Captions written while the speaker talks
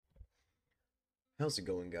How's it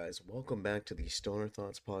going, guys? Welcome back to the Stoner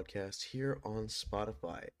Thoughts podcast here on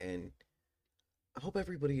Spotify. And I hope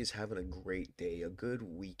everybody is having a great day, a good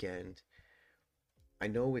weekend. I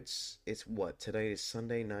know it's what today is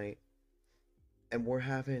Sunday night, and we're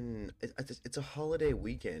having it's a holiday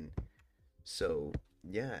weekend. So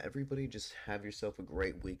yeah, everybody just have yourself a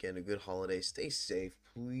great weekend, a good holiday. Stay safe,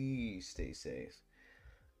 please stay safe.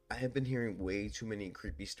 I have been hearing way too many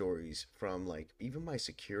creepy stories from like even my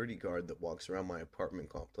security guard that walks around my apartment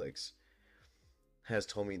complex has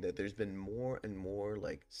told me that there's been more and more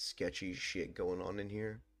like sketchy shit going on in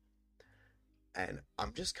here. And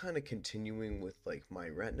I'm just kind of continuing with like my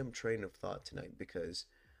random train of thought tonight because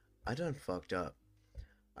I done fucked up.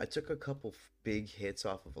 I took a couple big hits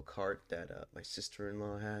off of a cart that my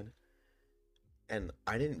sister-in-law had, and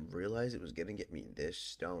I didn't realize it was gonna get me this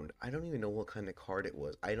stoned. I don't even know what kind of cart it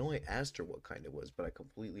was. I know I asked her what kind it was, but I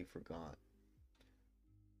completely forgot.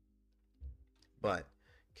 But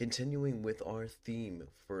continuing with our theme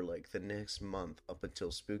for like the next month up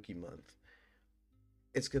until spooky month,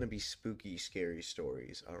 it's gonna be spooky, scary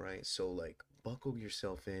stories, alright? So, like, buckle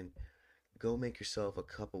yourself in, go make yourself a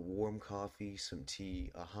cup of warm coffee, some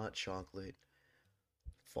tea, a hot chocolate.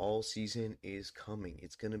 Fall season is coming.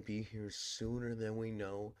 It's gonna be here sooner than we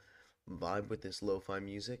know. Vibe with this lo fi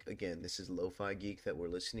music. Again, this is Lo Fi Geek that we're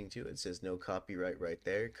listening to. It says no copyright right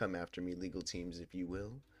there. Come after me, legal teams, if you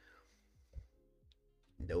will.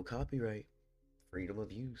 No copyright. Freedom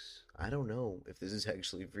of use. I don't know if this is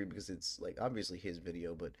actually free because it's like obviously his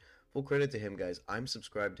video, but full credit to him, guys. I'm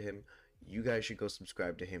subscribed to him. You guys should go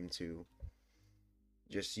subscribe to him too.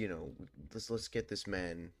 Just let's get this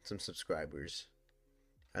man some subscribers.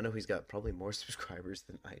 I know he's got probably more subscribers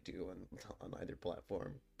than I do on either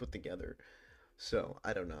platform put together. So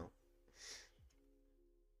I don't know.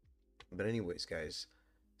 But anyways, guys,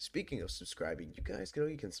 speaking of subscribing, you guys know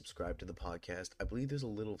you can subscribe to the podcast. I believe there's a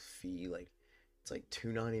little fee, like it's like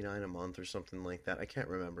 $2.99 a month or something like that. I can't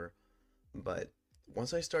remember. But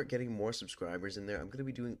once I start getting more subscribers in there, I'm gonna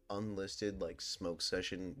be doing unlisted like smoke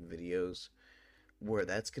session videos where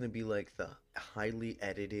that's gonna be like the highly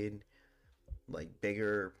edited, like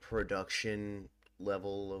bigger production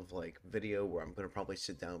level of like video where I'm gonna probably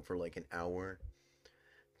sit down for like an hour,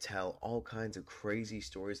 tell all kinds of crazy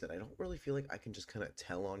stories that I don't really feel like I can just kind of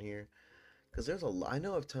tell on here. Because there's a lot, I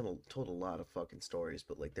know I've told a lot of fucking stories,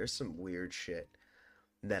 but like there's some weird shit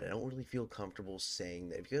that I don't really feel comfortable saying.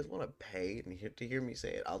 That if you guys want to pay and to hear me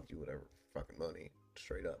say it, I'll do whatever fucking money.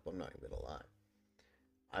 Straight up, I'm not even gonna lie.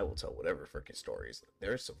 I will tell whatever freaking stories.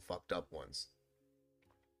 There's some fucked up ones.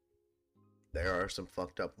 There are some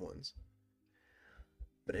fucked up ones.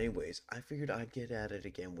 But anyways, I figured I'd get at it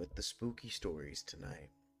again with the spooky stories tonight.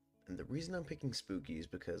 And the reason I'm picking spooky is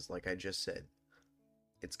because, like I just said,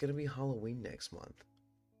 it's gonna be Halloween next month.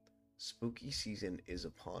 Spooky season is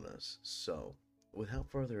upon us, so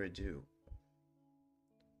without further ado,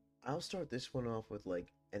 I'll start this one off with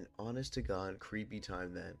like an honest to God creepy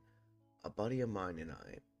time that a buddy of mine and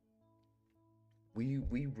I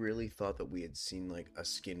we really thought that we had seen like a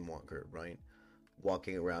skinwalker, right?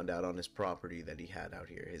 Walking around out on his property that he had out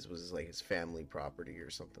here. His was like his family property or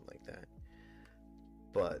something like that.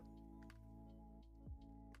 But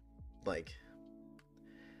like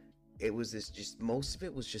it was this just most of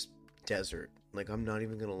it was just desert. Like I'm not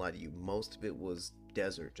even gonna lie to you. Most of it was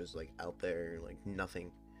desert, just like out there, like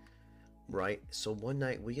nothing. Right? So one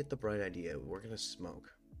night we get the bright idea, we're gonna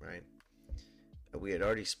smoke, right? We had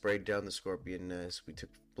already sprayed down the scorpion nest. We took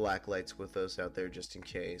black lights with us out there just in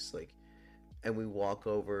case, like, and we walk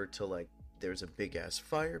over to like there's a big ass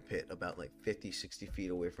fire pit about like 50-60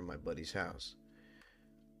 feet away from my buddy's house,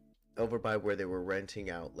 over by where they were renting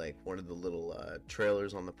out like one of the little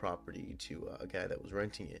trailers on the property to a guy that was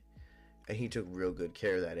renting it. And he took real good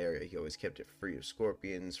care of that area. He always kept it free of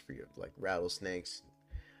scorpions, free of like rattlesnakes.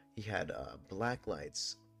 He had black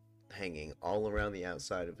lights hanging all around the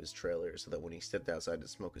outside of his trailer so that when he stepped outside to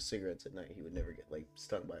smoke his cigarettes at night, he would never get like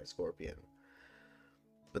stung by a scorpion.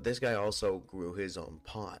 But this guy also grew his own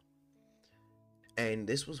pot. And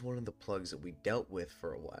this was one of the plugs that we dealt with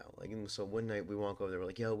for a while. Like, and so one night we walk over there, we're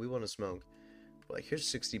like, yo, we want to smoke. We're like, here's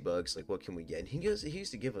 $60. Like, what can we get? And he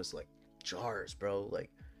used to give us like jars, bro.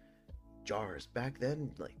 Like, jars. Back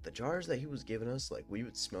then, like, the jars that he was giving us, like, we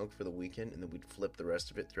would smoke for the weekend and then we'd flip the rest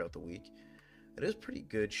of it throughout the week. It was pretty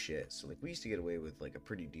good shit. So, like, we used to get away with, like, a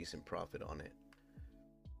pretty decent profit on it.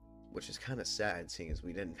 Which is kind of sad, seeing as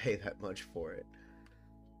we didn't pay that much for it.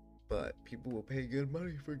 But people will pay good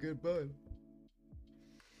money for good bud.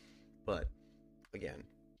 But, again,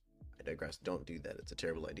 I digress. Don't do that. It's a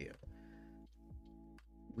terrible idea.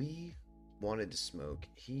 We wanted to smoke.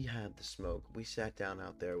 He had the smoke. We sat down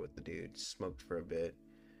out there with the dude, smoked for a bit.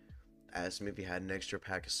 Asked him if he had an extra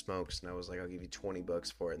pack of smokes, and I was like, I'll give you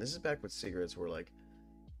 $20 for it. And this is back when cigarettes were like,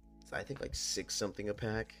 I think like 6 something a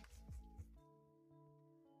pack.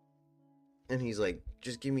 And he's like,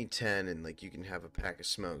 just give me 10 and like you can have a pack of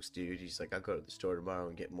smokes, dude. He's like, I'll go to the store tomorrow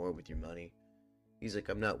and get more with your money. He's like,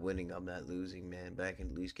 I'm not winning, I'm not losing, man, but I can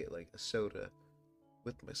at least get like a soda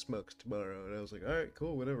with my smokes tomorrow. And I was like, alright,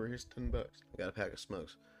 cool, whatever, here's $10. I got a pack of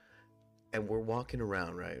smokes. And we're walking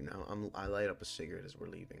around right now. I light up a cigarette as we're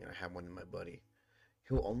leaving, and I have one in my buddy,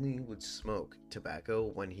 who only would smoke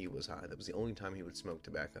tobacco when he was high. That was the only time he would smoke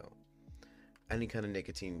tobacco. Any kind of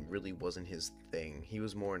nicotine really wasn't his thing. He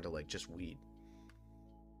was more into like just weed.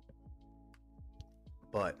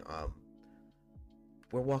 But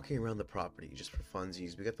we're walking around the property just for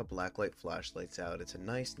funsies. We got the blacklight flashlights out. It's a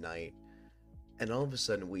nice night. And all of a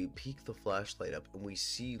sudden we peek the flashlight up and we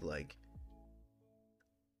see like,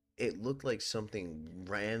 it looked like something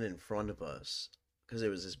ran in front of us, because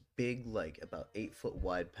there was this big, like about 8-foot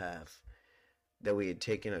wide path that we had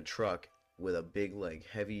taken a truck with a big, like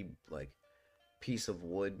heavy, like piece of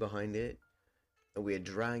wood behind it, and we had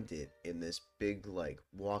dragged it in this big, like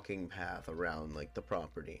walking path around like the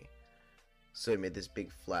property. So we made this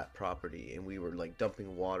big flat property, and we were like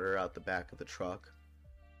dumping water out the back of the truck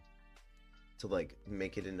to like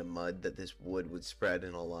make it into mud that this wood would spread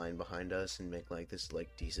in a line behind us and make like this like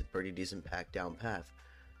pretty decent packed down path.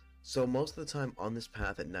 So most of the time on this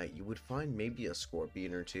path at night you would find maybe a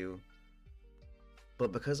scorpion or two,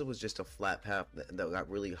 but because it was just a flat path that got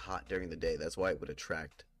really hot during the day, that's why it would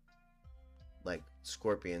attract like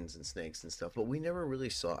scorpions and snakes and stuff. But we never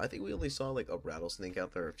really saw, I think we only saw like a rattlesnake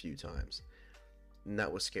out there a few times, and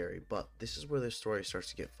that was scary. But this is where this story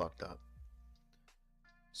starts to get fucked up.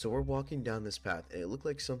 So we're walking down this path, and it looked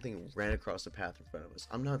like something ran across the path in front of us.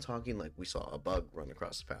 I'm not talking like we saw a bug run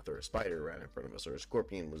across the path, or a spider ran in front of us, or a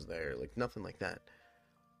scorpion was there, like nothing like that.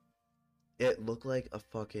 It looked like a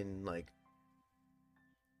fucking like,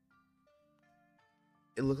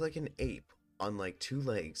 it looked like an ape on like 2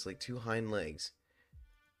 legs, like 2 hind legs,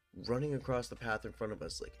 running across the path in front of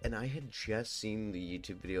us. Like, and I had just seen the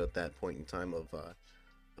YouTube video at that point in time of, I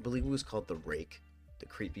believe it was called The Rake, the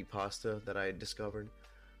creepypasta that I had discovered.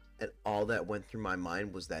 And all that went through my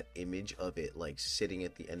mind was that image of it, like, sitting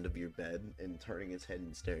at the end of your bed and turning its head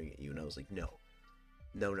and staring at you. And I was like, no.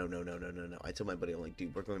 No. I told my buddy, I'm like,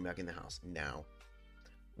 dude, we're going back in the house now.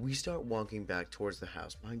 We start walking back towards the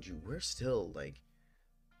house. Mind you, we're still, like,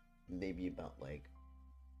 maybe about, like,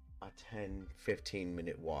 a 10-15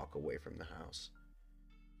 minute walk away from the house.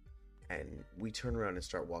 And we turn around and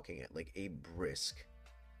start walking at, like, a brisk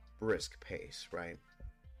pace, right?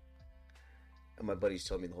 And my buddy's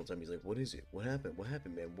telling me the whole time, he's like, what is it? What happened? What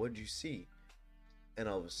happened, man? What did you see? And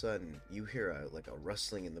all of a sudden, you hear a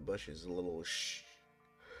rustling in the bushes, a little shh.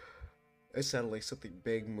 It sounded like something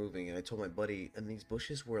big moving, and I told my buddy, and these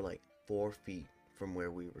bushes were like 4 feet from where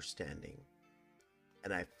we were standing.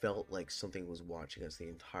 And I felt like something was watching us the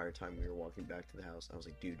entire time we were walking back to the house. I was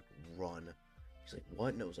like, dude, run. He's like,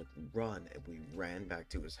 what? And I was like, run. And we ran back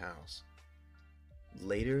to his house.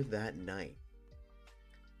 Later that night,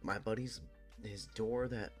 my buddy's, his door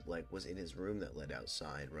that like was in his room that led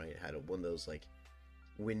outside, right, had one of those like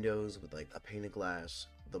windows with like a pane of glass,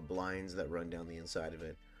 the blinds that run down the inside of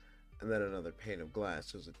it, and then another pane of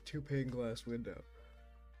glass. So it was a 2-pane glass window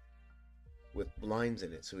with blinds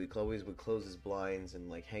in it. So he always would close his blinds and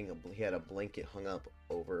like he had a blanket hung up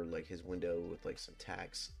over like his window with like some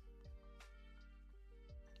tacks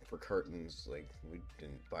for curtains. Like, we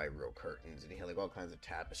didn't buy real curtains, and he had like all kinds of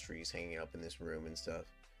tapestries hanging up in this room and stuff.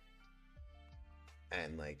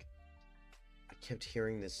 And like, I kept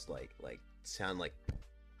hearing this like sound like,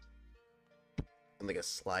 and like a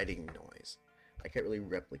sliding noise. I can't really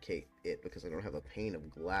replicate it because I don't have a pane of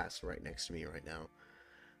glass right next to me right now.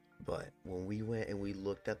 But when we went and we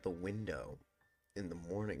looked at the window in the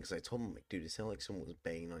morning, because I told him, like, dude, it sounded like someone was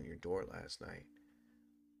banging on your door last night.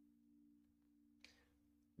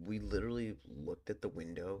 We literally looked at the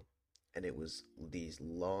window, and it was these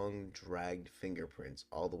long dragged fingerprints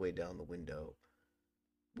all the way down the window,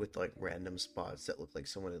 with like random spots that looked like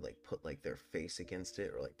someone had like put like their face against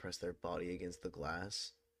it or like pressed their body against the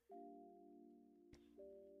glass.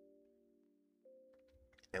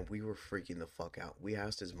 And we were freaking the fuck out. We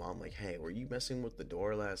asked his mom, like, hey, were you messing with the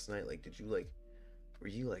door last night? Like, were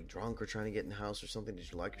you like drunk or trying to get in the house or something? Did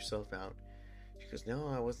you lock yourself out? She goes, no,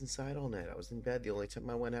 I was inside all night. I was in bed. The only time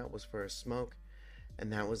I went out was for a smoke.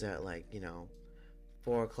 And that was at like,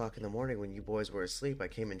 4 o'clock in the morning when you boys were asleep. I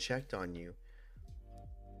came and checked on you.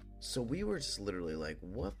 So we were just literally like,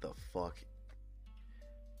 what the fuck?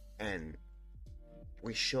 And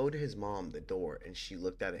We showed his mom the door, and she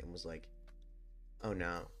looked at it and was like, "Oh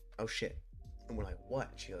no, oh shit." And we're like, "What?"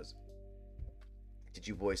 She goes, "Did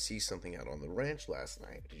you boys see something out on the ranch last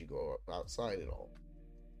night? Did you go outside at all?"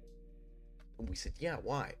 And we said, "Yeah,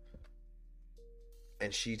 why?"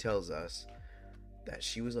 And she tells us that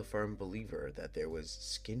she was a firm believer that there was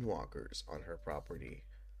skinwalkers on her property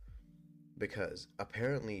because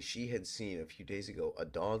apparently she had seen a few days ago a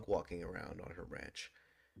dog walking around on her ranch.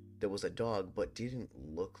 There was a dog, but didn't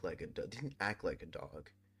look like a dog, didn't act like a dog.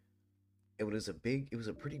 It was a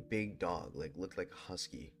pretty big dog, like looked like a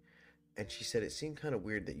husky. And she said it seemed kind of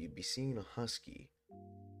weird that you'd be seeing a husky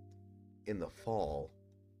in the fall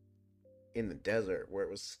in the desert where it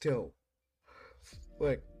was still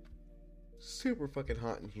like super fucking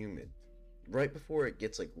hot and humid. Right before it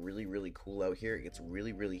gets like really, really cool out here, it gets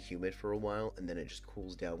really, really humid for a while, and then it just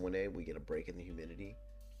cools down one day. We get a break in the humidity,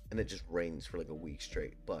 and it just rains for like a week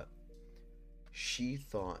straight. But she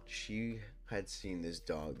thought she had seen this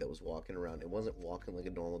dog that was walking around. It wasn't walking like a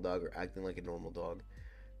normal dog or acting like a normal dog.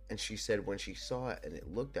 And she said when she saw it and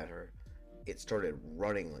it looked at her, it started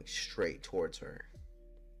running like straight towards her.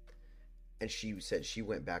 And she said she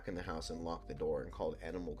went back in the house and locked the door and called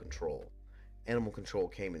animal control. Animal control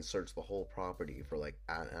came and searched the whole property for like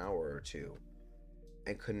an hour or two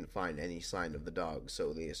and couldn't find any sign of the dog,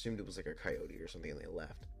 so they assumed it was like a coyote or something and they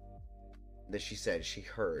left. Then she said she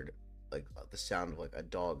heard like the sound of like a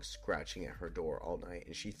dog scratching at her door all night,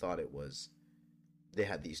 and she thought it was they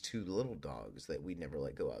had these two little dogs that we'd never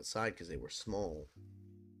let go outside because they were small.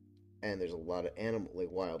 And there's a lot of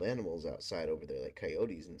wild animals outside over there, like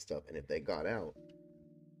coyotes and stuff. And if they got out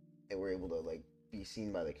and were able to like be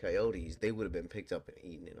seen by the coyotes, they would have been picked up and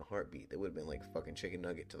eaten in a heartbeat. They would have been like fucking chicken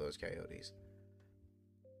nugget to those coyotes.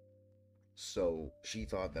 So she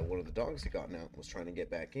thought that one of the dogs had gotten out and was trying to get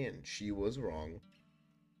back in. She was wrong.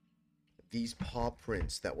 These paw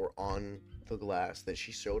prints that were on the glass that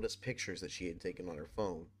she showed us pictures that she had taken on her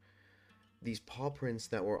phone. These paw prints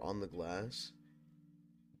that were on the glass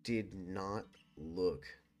did not look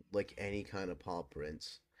like any kind of paw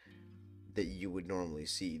prints that you would normally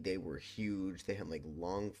see. They were huge. They had like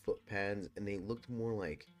long foot pads, and they looked more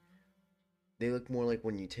like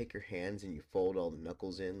when you take your hands and you fold all the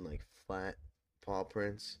knuckles in, like flat paw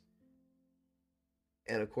prints.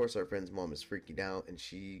 And of course, our friend's mom is freaking out, and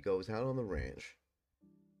she goes out on the ranch.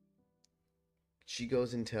 She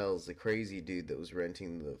goes and tells the crazy dude that was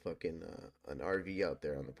renting the fucking an RV out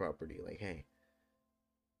there on the property, like, "Hey,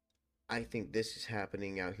 I think this is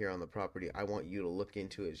happening out here on the property. I want you to look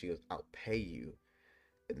into it." She goes, "I'll pay you."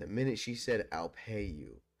 And the minute she said, "I'll pay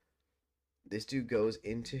you," this dude goes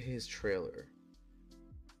into his trailer,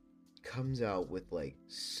 comes out with like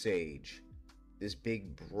sage, this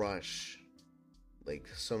big brush, like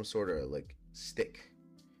some sort of like stick,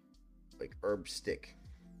 like herb stick.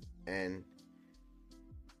 And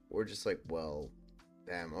we're just like, well,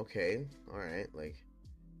 damn, okay, alright, like,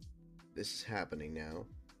 this is happening now.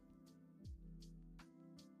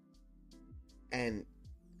 And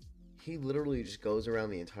he literally just goes around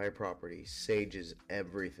the entire property, sages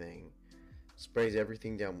everything, sprays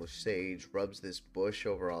everything down with sage, rubs this bush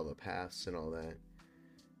over all the paths and all that,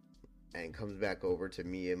 and comes back over to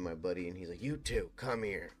me and my buddy, and he's like, "You two, come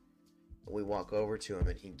here." And we walk over to him,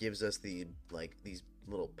 and he gives us these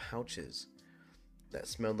little pouches that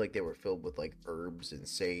smelled like they were filled with like herbs and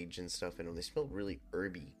sage and stuff in them. They smelled really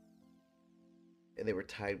herby, and they were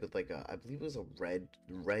tied with like I believe it was a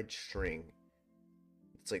red string.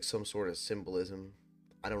 It's like some sort of symbolism.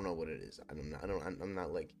 I don't know what it is. I'm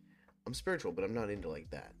not like, I'm spiritual, but I'm not into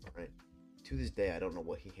like that. All right. To this day, I don't know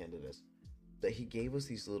what he handed us. That he gave us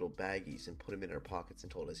these little baggies and put them in our pockets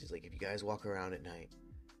and told us, he's like, "If you guys walk around at night,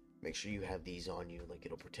 make sure you have these on you. Like,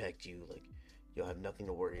 it'll protect you. Like, you'll have nothing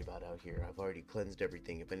to worry about out here. I've already cleansed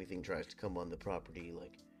everything. If anything tries to come on the property,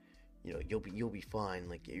 like, you know, you'll be fine.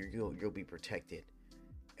 Like, you'll be protected."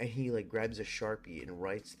 And he like grabs a Sharpie and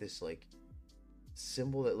writes this like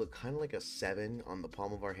symbol that looked kind of like a 7 on the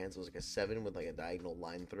palm of our hands. It was like a 7 with like a diagonal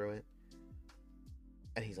line through it.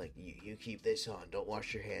 And he's like, you keep this on. Don't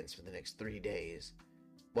wash your hands for the next 3 days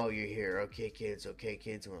while you're here. Okay, kids. Okay,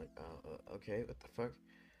 kids." And we're like, okay, what the fuck?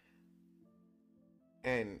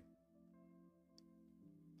 And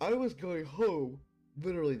I was going home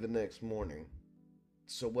literally the next morning.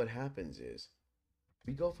 So what happens is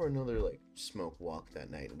we go for another like smoke walk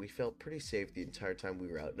that night, and we felt pretty safe the entire time we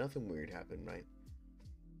were out. Nothing weird happened, right?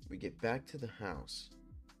 We get back to the house.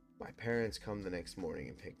 My parents come the next morning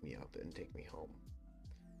and pick me up and take me home.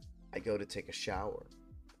 I go to take a shower.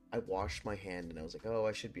 I washed my hand and I was like, oh,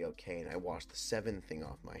 I should be okay. And I washed the 7 thing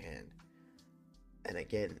off my hand. And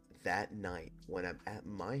again, that night, when I'm at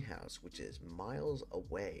my house, which is miles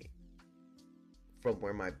away from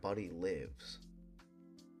where my buddy lives,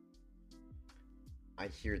 I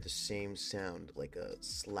hear the same sound, like a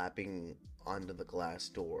slapping onto the glass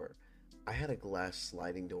door. I had a glass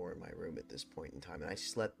sliding door in my room at this point in time, and I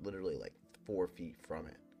slept literally like 4 feet from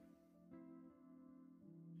it.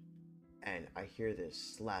 And I hear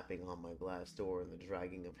this slapping on my glass door and the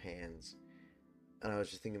dragging of hands. And I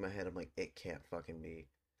was just thinking in my head, I'm like, it can't fucking be.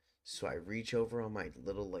 So I reach over on my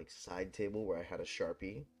little like side table where I had a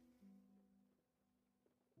Sharpie,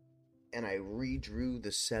 and I redrew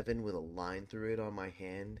the 7 with a line through it on my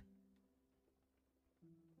hand.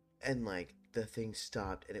 And like the thing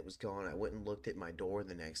stopped and it was gone. I went and looked at my door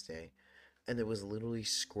the next day, and there was literally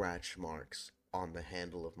scratch marks on the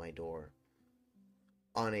handle of my door.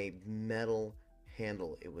 On a metal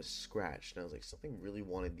handle, it was scratched. And I was like, something really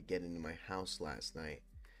wanted to get into my house last night.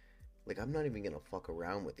 Like, I'm not even gonna fuck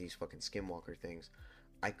around with these fucking skinwalker things.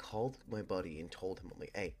 I called my buddy and told him, I'm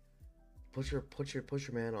like, hey, put your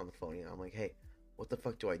man on the phone. You know, I'm like, hey, what the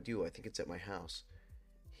fuck do? I think it's at my house.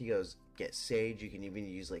 He goes, get sage. You can even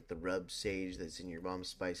use like the rub sage that's in your mom's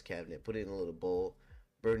spice cabinet. Put it in a little bowl,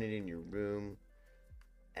 burn it in your room,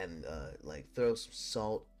 and like throw some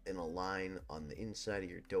salt in a line on the inside of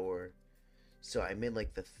your door. So I made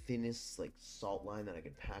like the thinnest like salt line that I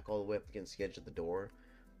could pack all the way up against the edge of the door,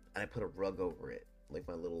 and I put a rug over it, like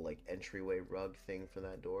my little like entryway rug thing for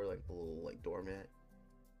that door, like the little like doormat.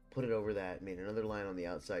 Put it over that, made another line on the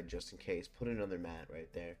outside just in case, put another mat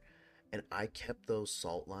right there. And I kept those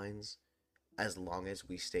salt lines as long as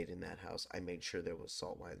we stayed in that house. I made sure there was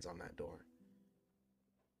salt lines on that door.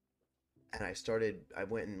 And I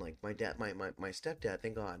went and like my stepdad,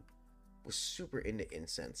 thank God, was super into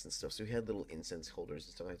incense and stuff. So he had little incense holders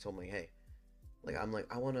and stuff. I told him like, hey, like I'm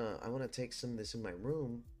like, I wanna take some of this in my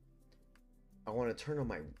room. I wanna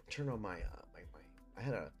I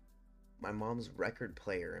had my mom's record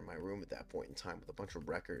player in my room at that point in time with a bunch of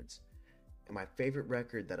records. And my favorite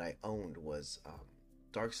record that I owned was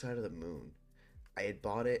Dark Side of the Moon. I had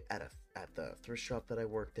bought it at the thrift shop that I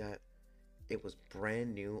worked at. It was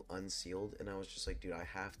brand new, unsealed, and I was just like, dude, I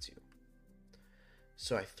have to.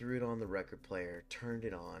 So I threw it on the record player, turned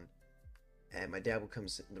it on, and my dad would come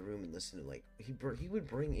sit in the room and listen to like he would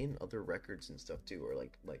bring in other records and stuff too, or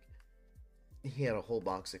like he had a whole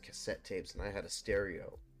box of cassette tapes, and I had a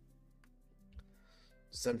stereo.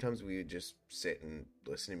 Sometimes we would just sit and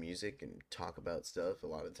listen to music and talk about stuff. A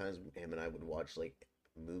lot of times him and I would watch like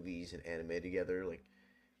movies and anime together. Like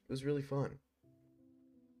it was really fun.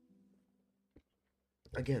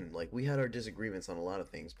 Again, like we had our disagreements on a lot of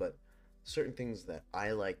things, but certain things that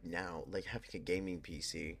I like now, like having a gaming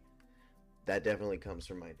PC, that definitely comes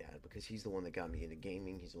from my dad because he's the one that got me into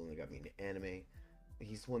gaming. He's the one that got me into anime.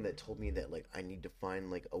 He's the one that told me that like I need to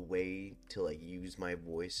find like a way to like use my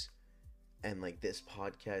voice, and like this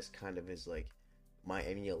podcast kind of is like my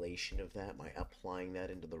emulation of that, my applying that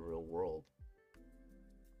into the real world.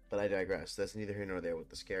 But I digress. That's neither here nor there with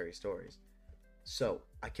the scary stories. So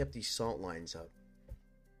I kept these salt lines up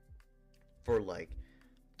for like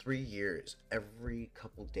 3 years. Every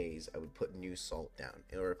couple days I would put new salt down,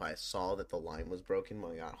 or if I saw that the line was broken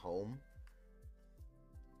when I got home,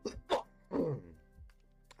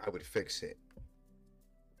 I would fix it.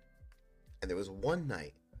 And there was one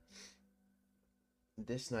night,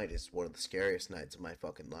 this night is one of the scariest nights of my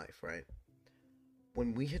fucking life, right?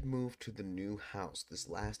 When we had moved to the new house, this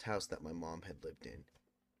last house that my mom had lived in,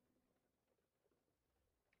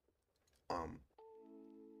 um,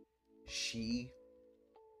 she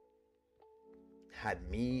had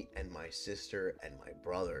me and my sister and my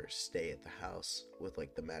brother stay at the house with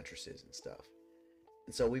like the mattresses and stuff.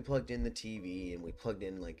 And so we plugged in the TV and we plugged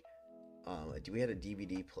in like, we had a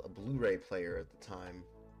a Blu-ray player at the time.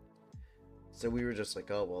 So we were just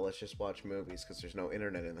like, oh, well, let's just watch movies because there's no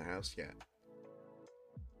internet in the house yet.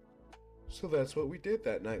 So that's what we did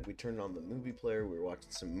that night. We turned on the movie player. We were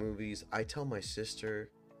watching some movies. I tell my sister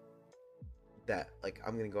that, like,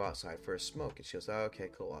 I'm going to go outside for a smoke. And she goes, oh, okay,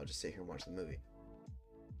 cool. I'll just sit here and watch the movie.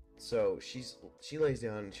 So she lays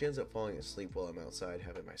down and she ends up falling asleep while I'm outside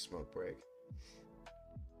having my smoke break.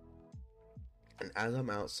 And as I'm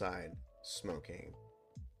outside smoking,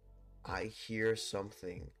 I hear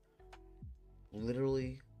something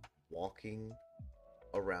literally walking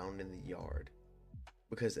around in the yard,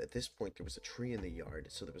 because at this point there was a tree in the yard,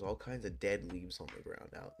 so there was all kinds of dead leaves on the ground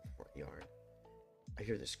out in the front yard. I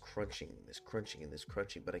hear this crunching, and this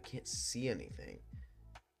crunching, but I can't see anything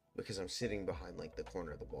because I'm sitting behind like the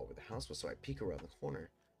corner of the wall where the house was. So I peek around the corner,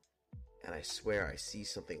 and I swear I see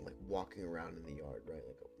something like walking around in the yard, right?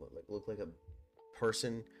 Like look like a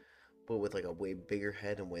person but with like a way bigger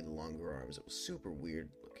head and way longer arms. It was super weird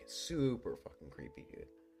looking, super fucking creepy, dude.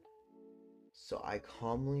 So I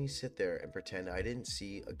calmly sit there and pretend I didn't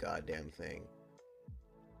see a goddamn thing.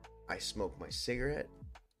 I smoked my cigarette.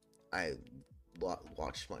 I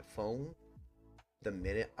watched my phone. The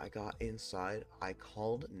minute I got inside, I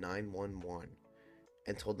called 911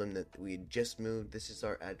 and told them that we had just moved. This is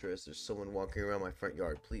our address. There's someone walking around my front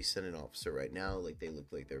yard. Please send an officer right now. Like, they look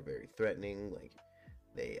like they're very threatening. Like,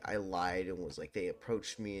 I lied and was like, they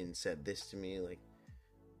approached me and said this to me. Like,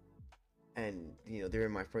 and, you know, they're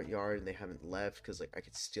in my front yard and they haven't left because, like, I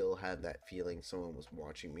could still have that feeling someone was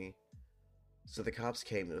watching me. So the cops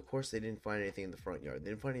came, and of course they didn't find anything in the front yard.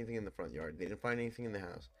 They didn't find anything in the front yard. They didn't find anything in the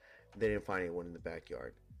house. They didn't find anyone in the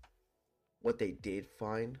backyard. What they did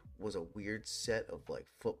find was a weird set of like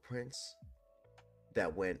footprints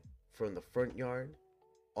that went from the front yard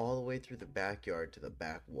all the way through the backyard to the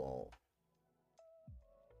back wall.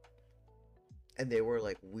 And they were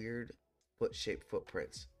like weird foot-shaped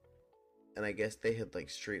footprints. And I guess they had like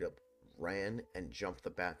straight up ran and jumped the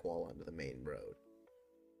back wall onto the main road.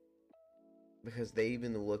 Because they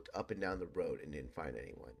even looked up and down the road and didn't find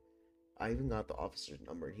anyone. I even got the officer's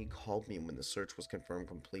number and he called me when the search was confirmed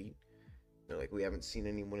complete. They're like, we haven't seen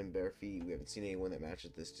anyone in bare feet. We haven't seen anyone that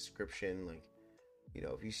matches this description. Like, you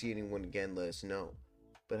know, if you see anyone again, let us know.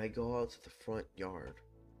 But I go out to the front yard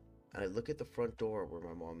and I look at the front door where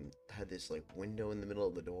my mom had this like window in the middle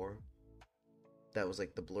of the door. That was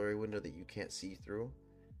like the blurry window that you can't see through.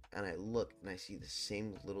 And I look and I see the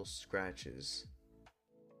same little scratches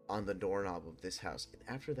on the doorknob of this house. And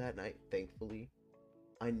after that night, thankfully,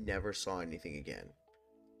 I never saw anything again.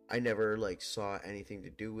 I never like saw anything to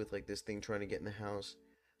do with like this thing trying to get in the house.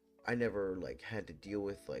 I never like had to deal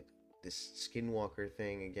with like this skinwalker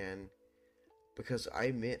thing again. Because I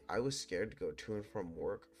admit I was scared to go to and from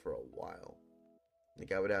work for a while.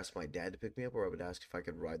 Like I would ask my dad to pick me up, or I would ask if I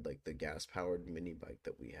could ride like the gas powered mini bike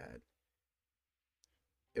that we had.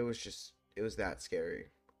 It was that scary.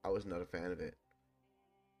 I was not a fan of it.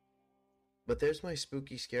 But there's my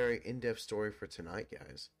spooky, scary, in-depth story for tonight,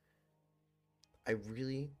 guys. I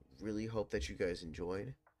really, really hope that you guys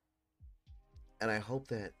enjoyed. And I hope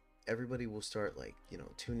that everybody will start, like, you know,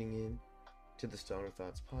 tuning in to the Stoner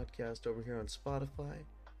Thoughts podcast over here on Spotify.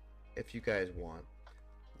 If you guys want,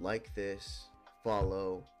 like this,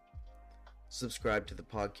 follow, subscribe to the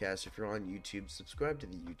podcast. If you're on YouTube, subscribe to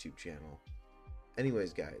the YouTube channel.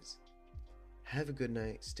 Anyways, guys, have a good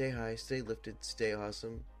night. Stay high, stay lifted, stay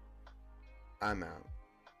awesome. I'm out.